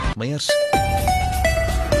Meyers.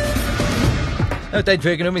 Nou, tyd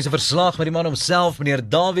vir ekonomiese verslag met die man homself, meneer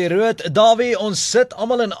Dawie Roodt. Dawie, ons sit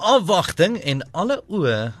almal in afwagting en alle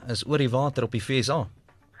oë is oor die water op die FSA.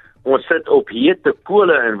 Ons sit op hete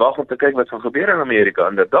kole en wag om te kyk wat gaan gebeur in Amerika,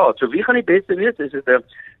 inderdaad. So wie gaan die beste wees? Is dit 'n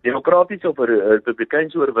demokratiese of 'n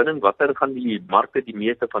republikeinse oorwinning? Watter gaan die markte die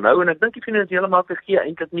meeste van hou? En ek dink die finansiële markte gee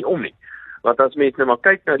eintlik nie om nie. Want as mense nou maar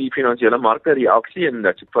kyk na die finansiële markte reaksie en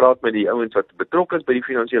as ek praat met die ouens wat betrokke is by die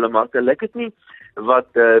finansiële markte, lyk dit nie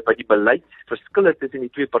wat by die beleidsverskille tussen die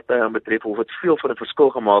twee partye aanbetref of dit veel van 'n verskil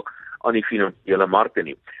gemaak aan die finansiële markte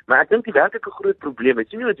nie. Maar ek dink die werklike groot probleem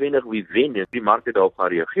is nie noodwendig wie wen en die markte daarop gaan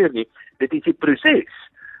reageer nie, dit is die proses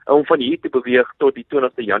om van hier te beweeg tot die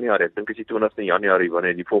 20ste Januarie. Ek dink is die 20ste Januarie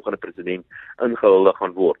wanneer die volgende president ingehuldig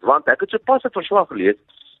gaan word. Want ek het sopas 'n verslag gelees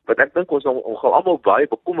wat ek dink ons gaan almal baie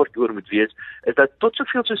bekommerd oor moet wees, is dat tot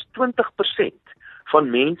soveel soos 20% van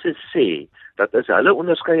mense sê dat as hulle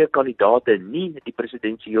onderskeie kandidaate nie die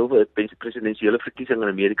presidensiële verkiesing in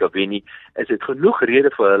Amerika wen nie, is dit genoeg rede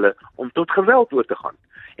vir hulle om tot geweld oor te gaan.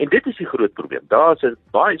 En dit is die groot probleem. Daar is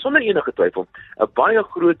baie, sonder enige twyfel, 'n baie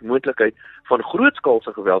groot moontlikheid van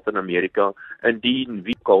grootskaalse geweld in Amerika indien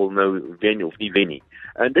wie kal nou wen of nie wen nie.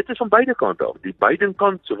 En dit is van beide kante af. Die Biden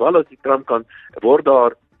kant sowel as die Trump kant word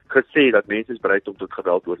daar gesê dat mense is bereid om tot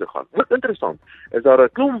geweld oor te gaan. Wat interessant is daar 'n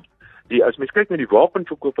klomp as mens kyk na die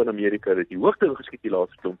wapenverkoop in Amerika, het die hoogte ingeskiet die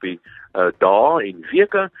laaste klompie dae en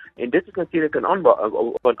weke, en dit is natuurlik 'n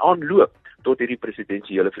aanloop tot hierdie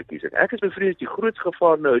presidensiële verkiesing. Ek is bevrees die grootste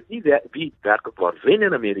gevaar nou is nie wie werklik waar wen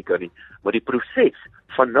in Amerika nie, maar die proses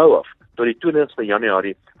van nou af tot die 20ste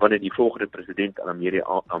Januarie wanneer die volgende president in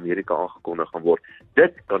Amerika aangekondig gaan word.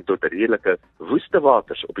 Dit kan tot redelike woeste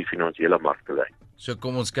waters op die finansiële markte lei. So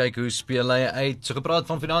kom ons kyk hoe speel hy uit. So gepraat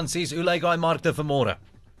van finansies, hoe lyk daai markte vanmôre?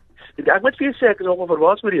 Ek moet vir jou sê, ek is nogal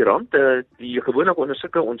verbaas met die rand. Die gewoonlik onder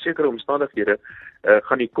sulke onsekere omstandighede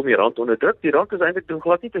gaan die rand onderdruk. Die rand is eintlik doen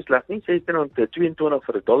glad nie te sleg nie. R16.22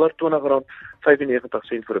 vir 'n dollar,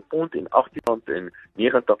 R20.95 vir 'n pond en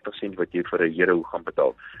R18.89 wat jy vir 'n euro gaan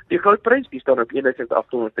betaal. Die goudprys die staan op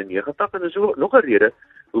 1890 en dis nog 'n rede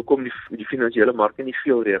hoekom die finansiële markte nie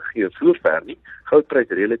veel reageer sover nie. Goudprys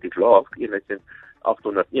relatief laag,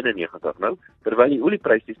 891 nou, terwyl die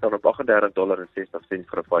olieprys die staan op $38.60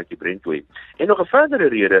 vir 'n vatjie Brent-olie. En nog 'n verdere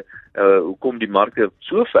rede hoekom die markte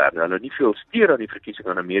so ver hulle nie veel steur aan die verkiesing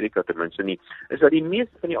in Amerika ten minste nie, is dat die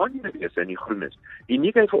meeste van die aandelebeurs in die groen is. Die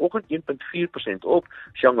Nikkei vanoggend 1.4% op,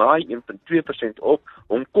 Shanghai 1.2% op,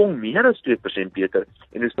 Hong Kong meer as 2% beter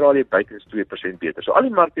en Australië bykans 2% beter. So al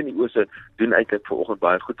die markte in die ooste doen eintlik vanoggend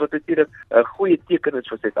baie goed, wat natuurlik 'n goeie teken is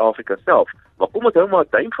vir Suid-Afrika self. Maar kom ons hou maar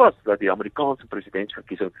duim vas dat die Amerikaanse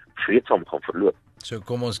presidentsverkiesing vreedsaam gaan verloop. So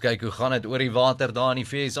kom ons kyk hoe gaan dit oor die water daar in die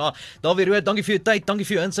FSA. Dawie Roodt, dankie vir jou tyd, dankie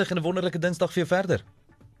vir jou insig en 'n wonderlike Dinsdag vir jou verder.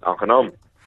 Aangenaam.